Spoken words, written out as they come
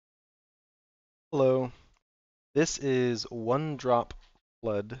Hello, this is One Drop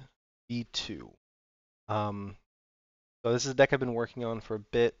Flood V2. Um, so this is a deck I've been working on for a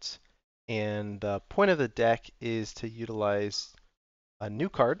bit, and the point of the deck is to utilize a new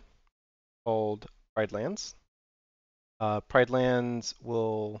card called Pride Lands. Pride Lands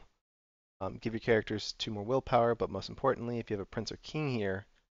will give your characters 2 more willpower, but most importantly, if you have a Prince or King here,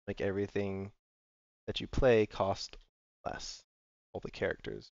 make everything that you play cost less. All the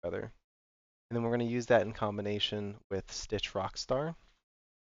characters, rather. And then we're going to use that in combination with Stitch Rockstar.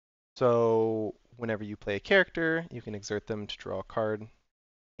 So whenever you play a character, you can exert them to draw a card.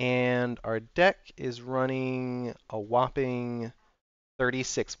 And our deck is running a whopping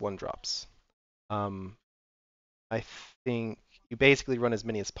 36 1-drops. Um, I think you basically run as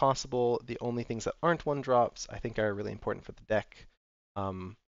many as possible. The only things that aren't 1-drops I think are really important for the deck.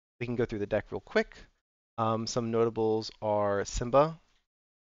 Um, we can go through the deck real quick. Some notables are Simba,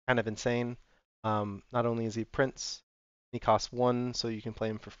 kind of insane. Not only is he Prince, he costs 1, so you can play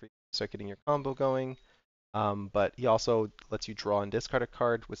him for free, start getting your combo going. But he also lets you draw and discard a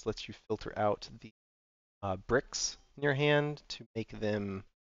card, which lets you filter out the bricks in your hand to make them,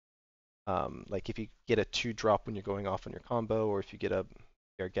 like if you get a 2-drop when you're going off on your combo, or if you get a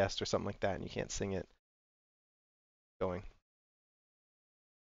your guest or something like that and you can't sing it, going.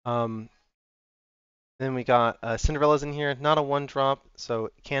 Um, then we got Cinderella's in here, not a 1-drop, so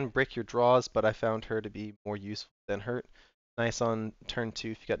it can brick your draws, but I found her to be more useful than hurt. Nice on turn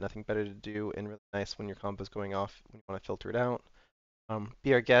 2 if you got nothing better to do, and really nice when your combo's going off when you want to filter it out.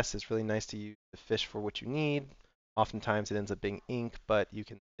 Be Our Guest is really nice to use to fish for what you need. Oftentimes it ends up being ink, but you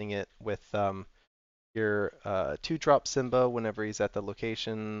can sing it with your 2-drop Simba whenever he's at the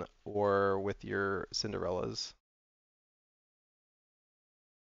location, or with your Cinderellas.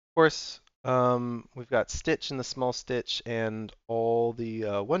 Of course, we've got Stitch and the Small Stitch and all the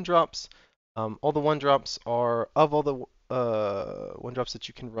 1-drops. All the 1-drops are, of all the 1-drops that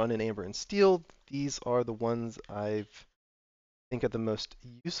you can run in Amber and Steel, these are the ones I've think are the most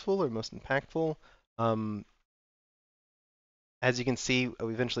useful or most impactful. Um, as you can see,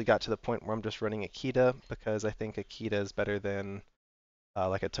 we eventually got to the point where I'm just running Akita because I think Akita is better than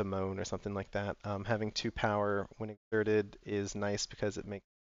like a Timon or something like that. Having 2 power when exerted is nice because it makes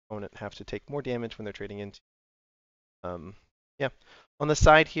the opponent have to take more damage when they're trading into. Yeah. On the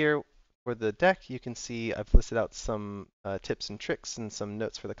side here for the deck, you can see I've listed out some tips and tricks and some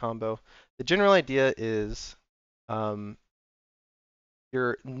notes for the combo. The general idea is um,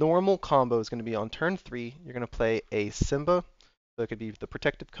 your normal combo is going to be on turn 3, you're going to play a Simba. So it could be the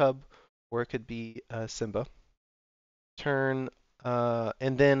Protective Cub, or it could be Simba. Turn,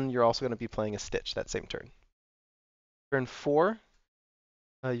 and then you're also going to be playing a Stitch that same turn. Turn 4,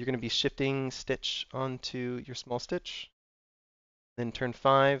 you're going to be shifting Stitch onto your Small Stitch. Then turn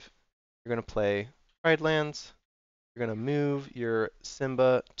 5, you're going to play Pride Lands. You're going to move your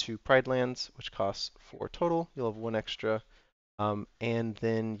Simba to Pride Lands, which costs 4 total. You'll have 1 extra. And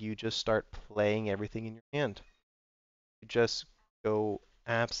then you just start playing everything in your hand. You just go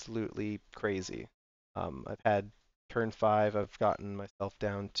absolutely crazy. I've had turn 5, I've gotten myself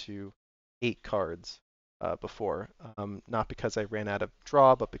down to 8 cards before. Not because I ran out of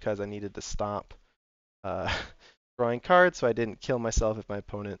draw, but because I needed to stop uh, drawing cards so I didn't kill myself if my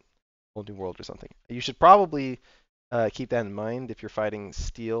opponent Whole New World or something. You should probably keep that in mind if you're fighting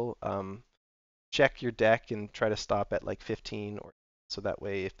steel. Check your deck and try to stop at like 15, or so that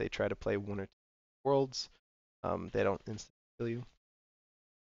way if they try to play 1 or 2 worlds, they don't instantly kill you.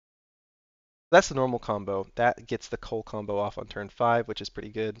 That's the normal combo. That gets the whole combo off on turn 5, which is pretty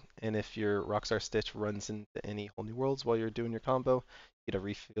good. And if your Rockstar Stitch runs into any Whole New Worlds while you're doing your combo, you get to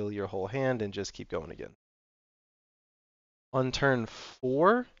refill your whole hand and just keep going again. On turn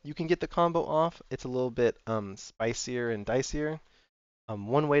 4, you can get the combo off. It's a little bit spicier and dicier.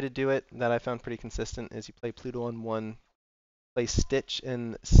 One way to do it that I found pretty consistent is you play Pluto on 1, play Stitch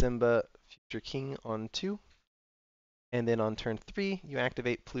and Simba Future King on 2, and then on turn 3, you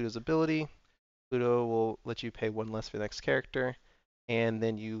activate Pluto's ability. Pluto will let you pay 1 less for the next character, and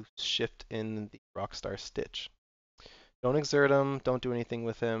then you shift in the Rockstar Stitch. Don't exert him, don't do anything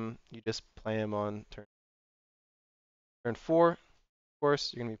with him, you just play him on turn 4. Of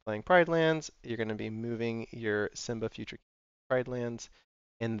course, you're going to be playing Pride Lands, you're going to be moving your Simba Future Pride Lands,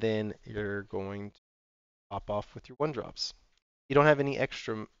 and then you're going to pop off with your 1-drops. You don't have any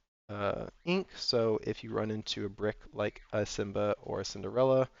extra ink, so if you run into a brick like a Simba or a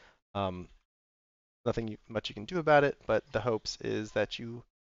Cinderella, nothing much you can do about it, but the hopes is that you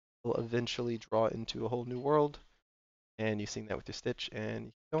will eventually draw into a whole new world, and you sing that with your Stitch, and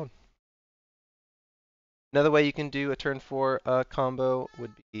you keep going. Another way you can do a turn 4 combo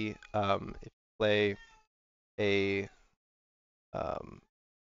would be if you play a you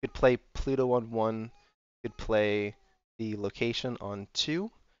could play Pluto on 1, you could play the location on 2,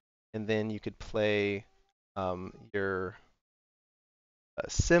 and then you could play your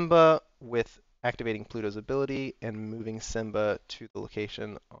Simba with activating Pluto's ability and moving Simba to the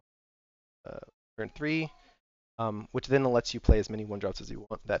location on turn 3, which then lets you play as many 1-drops as you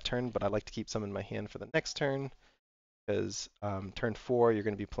want that turn, but I like to keep some in my hand for the next turn, because turn 4 you're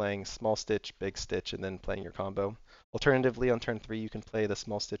going to be playing Small Stitch, Big Stitch, and then playing your combo. Alternatively, on turn 3 you can play the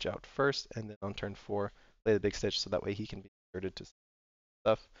Small Stitch out first, and then on turn 4 play the Big Stitch, so that way he can be converted to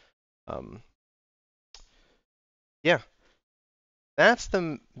stuff. Yeah, that's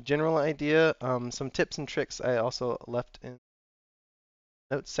the general idea. Some tips and tricks I also left in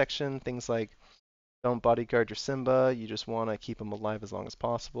the notes section, things like don't bodyguard your Simba. You just want to keep him alive as long as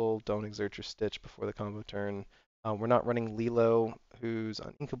possible. Don't exert your Stitch before the combo turn. We're not running Lilo, who's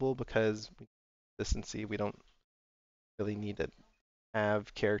uninkable, because consistency. We don't really need to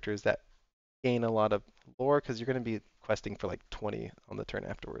have characters that gain a lot of lore, because you're going to be questing for like 20 on the turn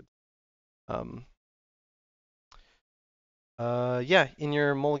afterwards. Yeah, in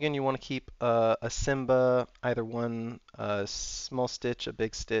your mulligan, you want to keep a Simba, either one, a Small Stitch, a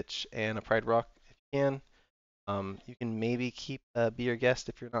Big Stitch, and a Pride Rock if you can. You can maybe keep Be Your Guest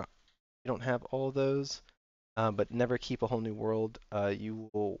if you don't have all of those, but never keep a Whole New World. You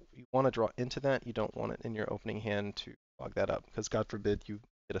want to draw into that. You don't want it in your opening hand to log that up, because God forbid you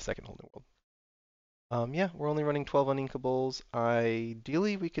get a second Whole New World. Yeah, we're only running 12 uninkables.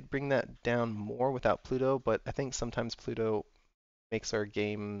 Ideally, we could bring that down more without Pluto, but I think sometimes Pluto makes our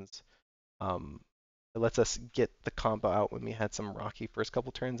games, it lets us get the combo out when we had some rocky first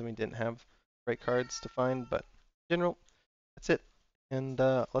couple turns and we didn't have the right cards to find. But in general, that's it. And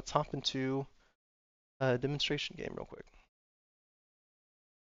let's hop into a demonstration game real quick.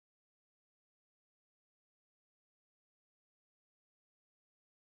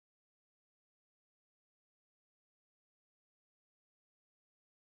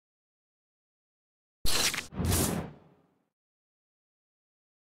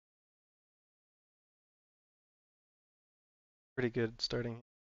 Pretty good starting.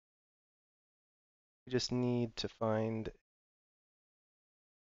 We just need to find.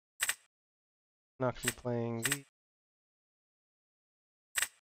 Not gonna be playing these.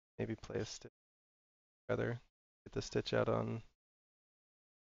 Maybe play a Stitch. Rather get the Stitch out on.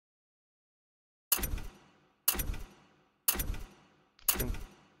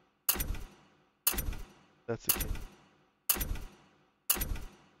 That's okay.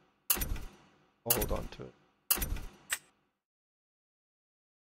 I'll hold on to it.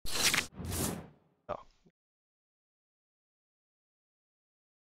 Oh.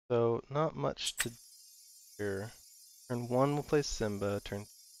 So not much to do here. Turn 1 we'll play Simba. Turn 2 we'll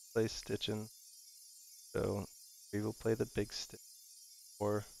play Stitchin'. So 3 we'll play the Big Stitch.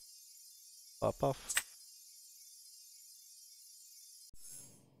 Or Pop Off.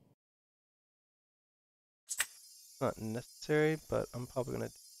 Not necessary, but I'm probably gonna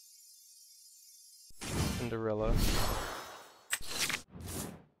do Cinderella.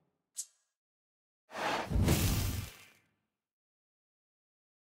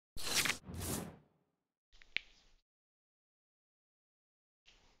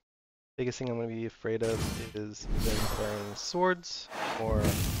 Biggest thing I'm gonna be afraid of is them playing swords or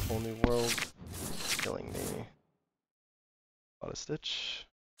Whole New World, killing me. A lot of Stitch.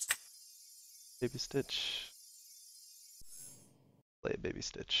 Baby Stitch. Play Baby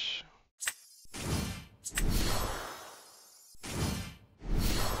Stitch.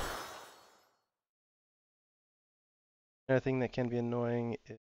 Another thing that can be annoying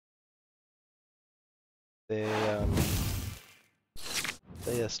is they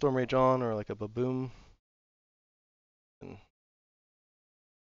a Storm Rage on or like a Baboom, and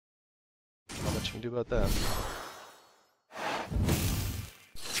not much you can do about that.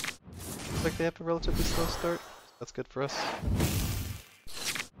 Looks like they have a relatively slow start. That's good for us.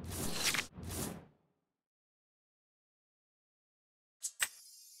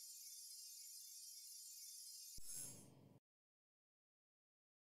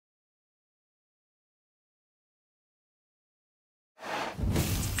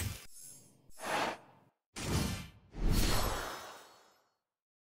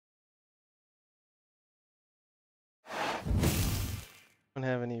 Don't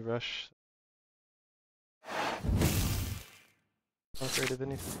have any rush. Not afraid of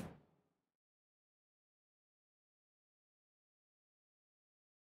anything.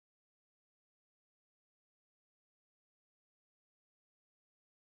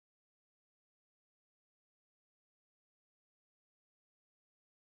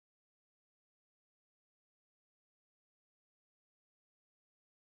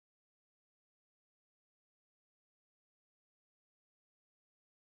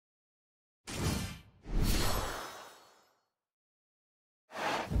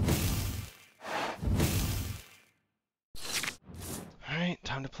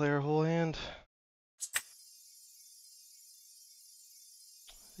 time to play our whole hand.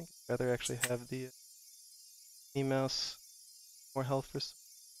 I think I'd rather actually have the mouse more health for.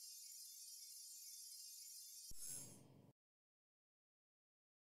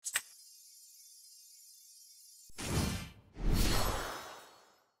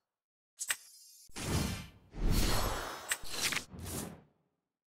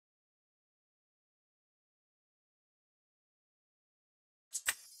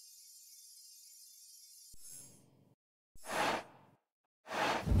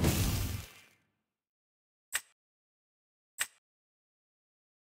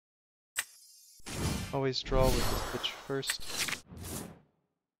 Always draw with the stitch first.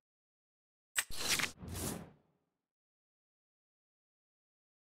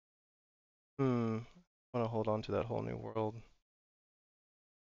 I want to hold on to that whole new world.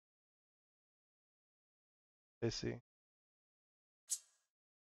 I see.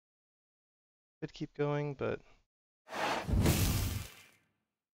 Could keep going, but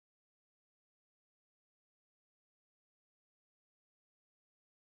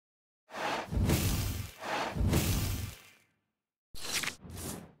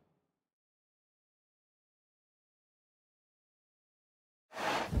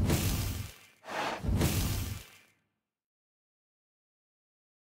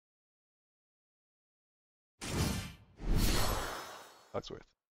Cogsworth.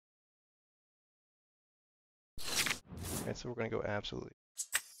 Alright, so we're gonna go absolutely.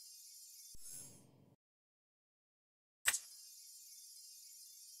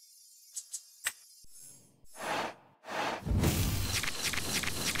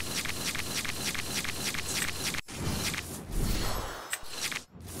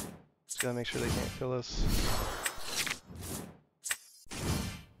 Just gotta make sure they can't kill us.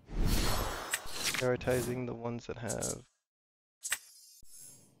 Prioritizing the ones that have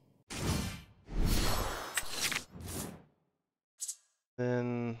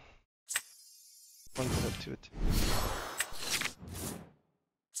then ones that have 2 attacks.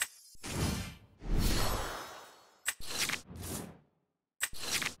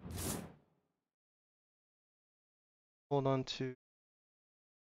 Hold on to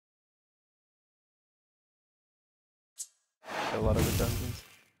a lot of redundance.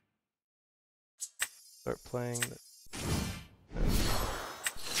 Start playing the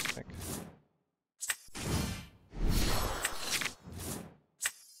heck.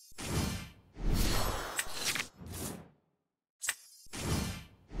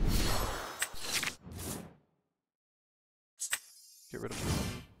 Get rid of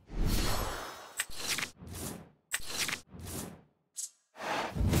them.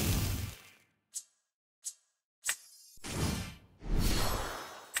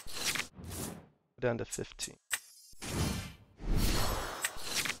 Go down to 15.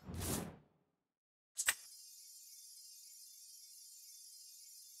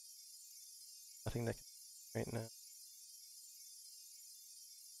 Nothing that can right now.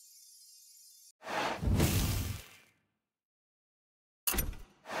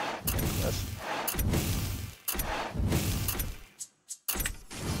 That's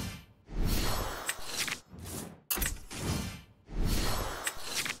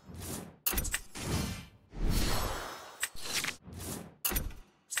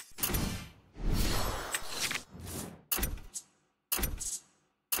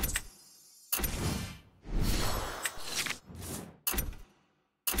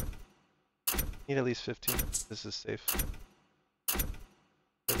need at least 15. This is safe.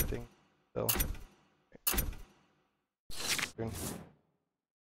 Everything fell. Turn.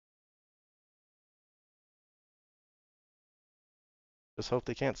 Just hope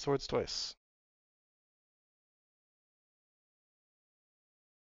they can't swords twice.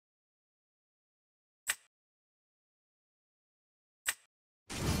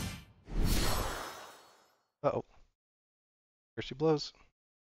 Uh-oh. Here she blows.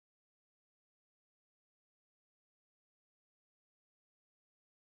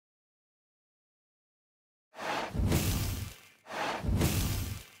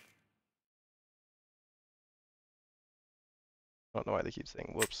 I don't know why they keep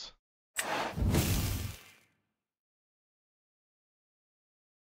saying whoops.